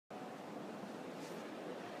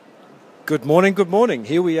Good morning, good morning.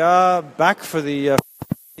 Here we are back for the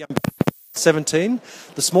 17.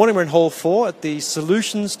 This morning we're in Hall 4 at the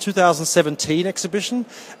Solutions 2017 exhibition,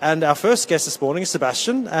 and our first guest this morning is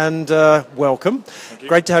Sebastian, and welcome.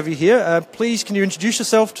 Great to have you here. Please, can you introduce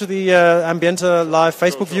yourself to the Ambiente live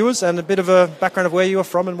Facebook viewers and a bit of a background of where you are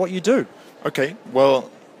from and what you do? Okay, well,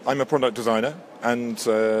 I'm a product designer, and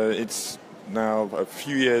it's now a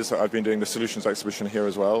few years that I've been doing the Solutions exhibition here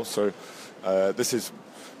as well, so this is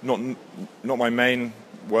not my main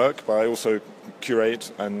work, but I also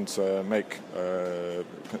curate and make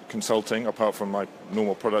consulting apart from my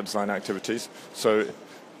normal product design activities. So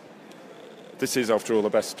this is, after all, the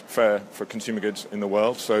best fair for consumer goods in the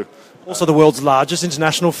world. So also the world's largest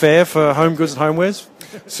international fair for home goods and homewares.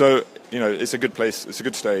 So, you know, it's a good place, it's a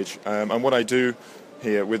good stage. And what I do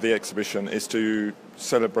here with the exhibition is to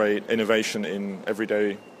celebrate innovation in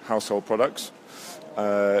everyday household products.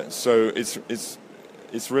 So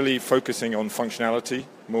it's really focusing on functionality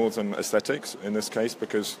more than aesthetics in this case,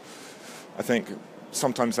 because I think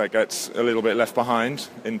sometimes that gets a little bit left behind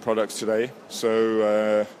in products today.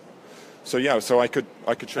 So yeah, so I could show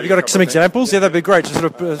you. Have you got some examples? Yeah, that'd be great. To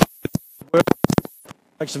sort of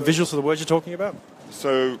make some visuals for the words you're talking about.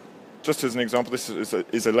 So, just as an example, this is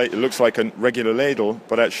it looks like a regular ladle,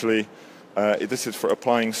 but actually this is for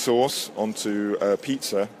applying sauce onto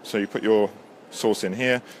pizza. So you put your sauce in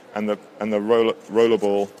here, and the roller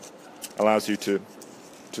ball allows you to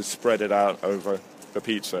spread it out over the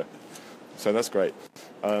pizza. So that's great.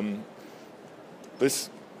 This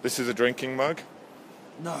is a drinking mug.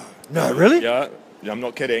 No, really? Yeah, I'm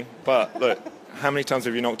not kidding. But look, how many times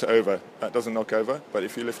have you knocked it over? That doesn't knock over, but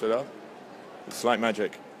if you lift it up, it's like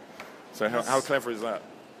magic. So how clever is that?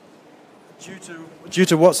 Due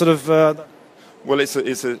to what sort of? Well, it's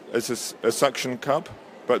a suction cup,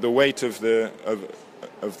 but the weight of the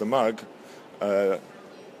mug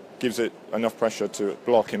gives it enough pressure to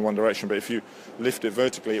block in one direction. But if you lift it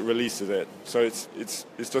vertically, it releases it. So it's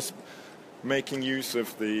just making use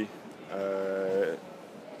of the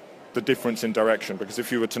difference in direction. Because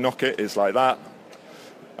if you were to knock it, it's like that,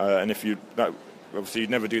 and obviously you'd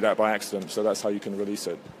never do that by accident. So that's how you can release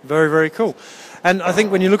it. Very, very cool. And I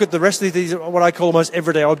think when you look at the rest of these are what I call almost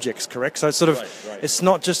everyday objects, correct? So it's sort of, right. It's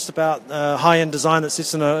not just about high-end design that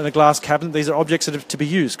sits in a glass cabinet. These are objects that are to be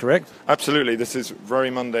used, correct? Absolutely. This is very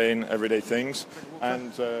mundane, everyday things.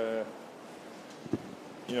 And,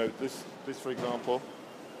 you know, this for example,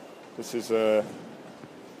 this is a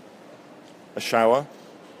shower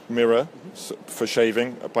mirror for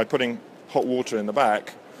shaving. By putting hot water in the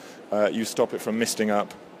back, you stop it from misting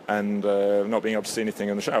up and not being able to see anything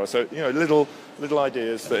in the shower. So, you know, little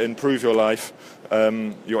ideas that improve your life,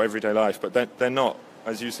 your everyday life. But they're not,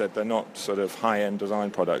 as you said, they're not sort of high-end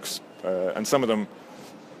design products. And some of them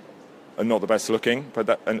are not the best looking,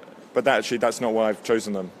 but actually that's not why I've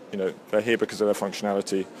chosen them. You know, they're here because of their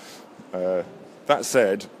functionality. That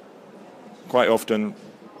said, quite often,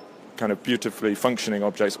 kind of beautifully functioning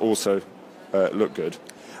objects also look good.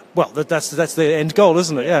 Well, that's the end goal,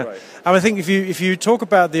 isn't it? Yeah. Right. And I think if you talk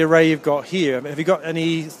about the array you've got here, have you got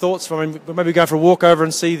any thoughts from maybe go for a walk over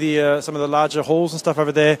and see some of the larger halls and stuff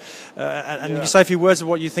over there, and you say a few words of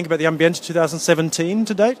what you think about the Ambiente 2017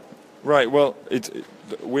 to date? Right. Well,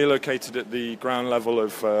 we're located at the ground level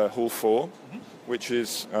of Hall 4, which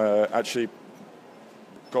is actually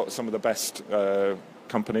got some of the best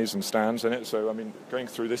companies and stands in it. So, I mean, going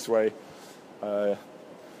through this way,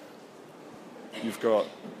 you've got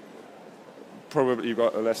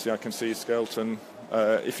Alessia, I can see, Skelton.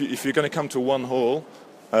 If you're going to come to one hall,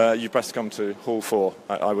 you best come to Hall 4,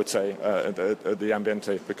 I would say, at the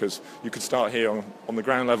Ambiente, because you could start here on the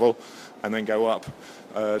ground level and then go up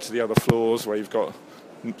to the other floors where you've got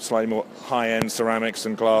slightly more high-end ceramics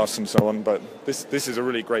and glass and so on. But this is a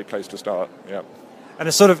really great place to start. Yeah. And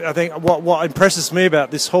it's sort of, I think, what impresses me about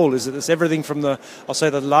this hall is that it's everything from the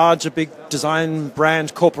larger big design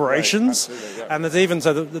brand corporations, right, yeah. And there's even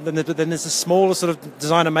then there's a smaller sort of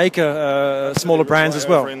designer maker, smaller brands as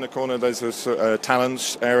well. Over in the corner, there's a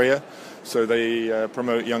talents area, so they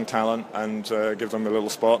promote young talent and give them a little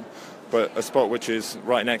spot, but a spot which is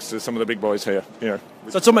right next to some of the big boys here. You know,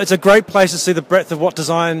 so it's a great place to see the breadth of what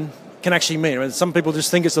design can actually mean. I mean, some people just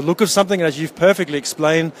think it's the look of something, and as you've perfectly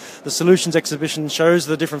explained, the Solutions exhibition shows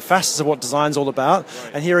the different facets of what design's all about.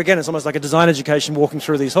 Right. And here again, it's almost like a design education walking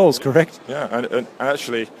through these halls, correct? Yeah, and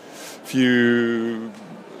actually, if you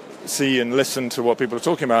see and listen to what people are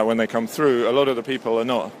talking about when they come through, a lot of the people are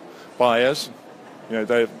not buyers. You know,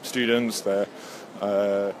 they're students, they're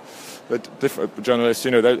different journalists. You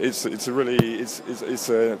know, it's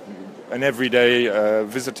an everyday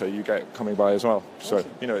visitor you get coming by as well. So,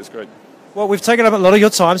 you know, it's great. Well, we've taken up a lot of your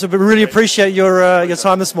time, so we really appreciate your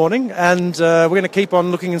time this morning, and we're going to keep on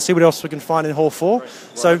looking and see what else we can find in Hall 4. Well,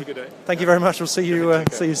 so, have a good day. thank you very much. We'll see you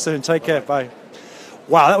soon. Take care. Bye.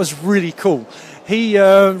 Wow, that was really cool. He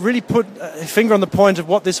really put a finger on the point of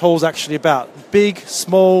what this hall's actually about. Big,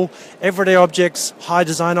 small, everyday objects, high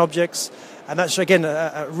design objects. And that's, again,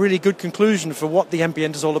 a really good conclusion for what the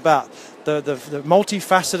Ambiente is all about. The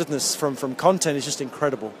multifacetedness from content is just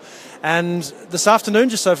incredible. And this afternoon,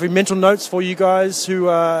 just so a few mental notes for you guys who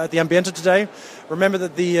are at the Ambiente today, remember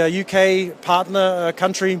that the UK partner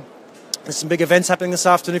country, there's some big events happening this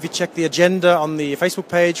afternoon. If you check the agenda on the Facebook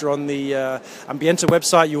page or on the Ambiente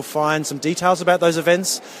website, you'll find some details about those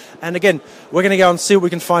events. And again, we're going to go and see what we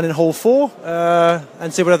can find in Hall 4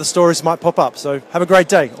 and see what other stories might pop up. So have a great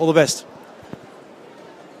day. All the best.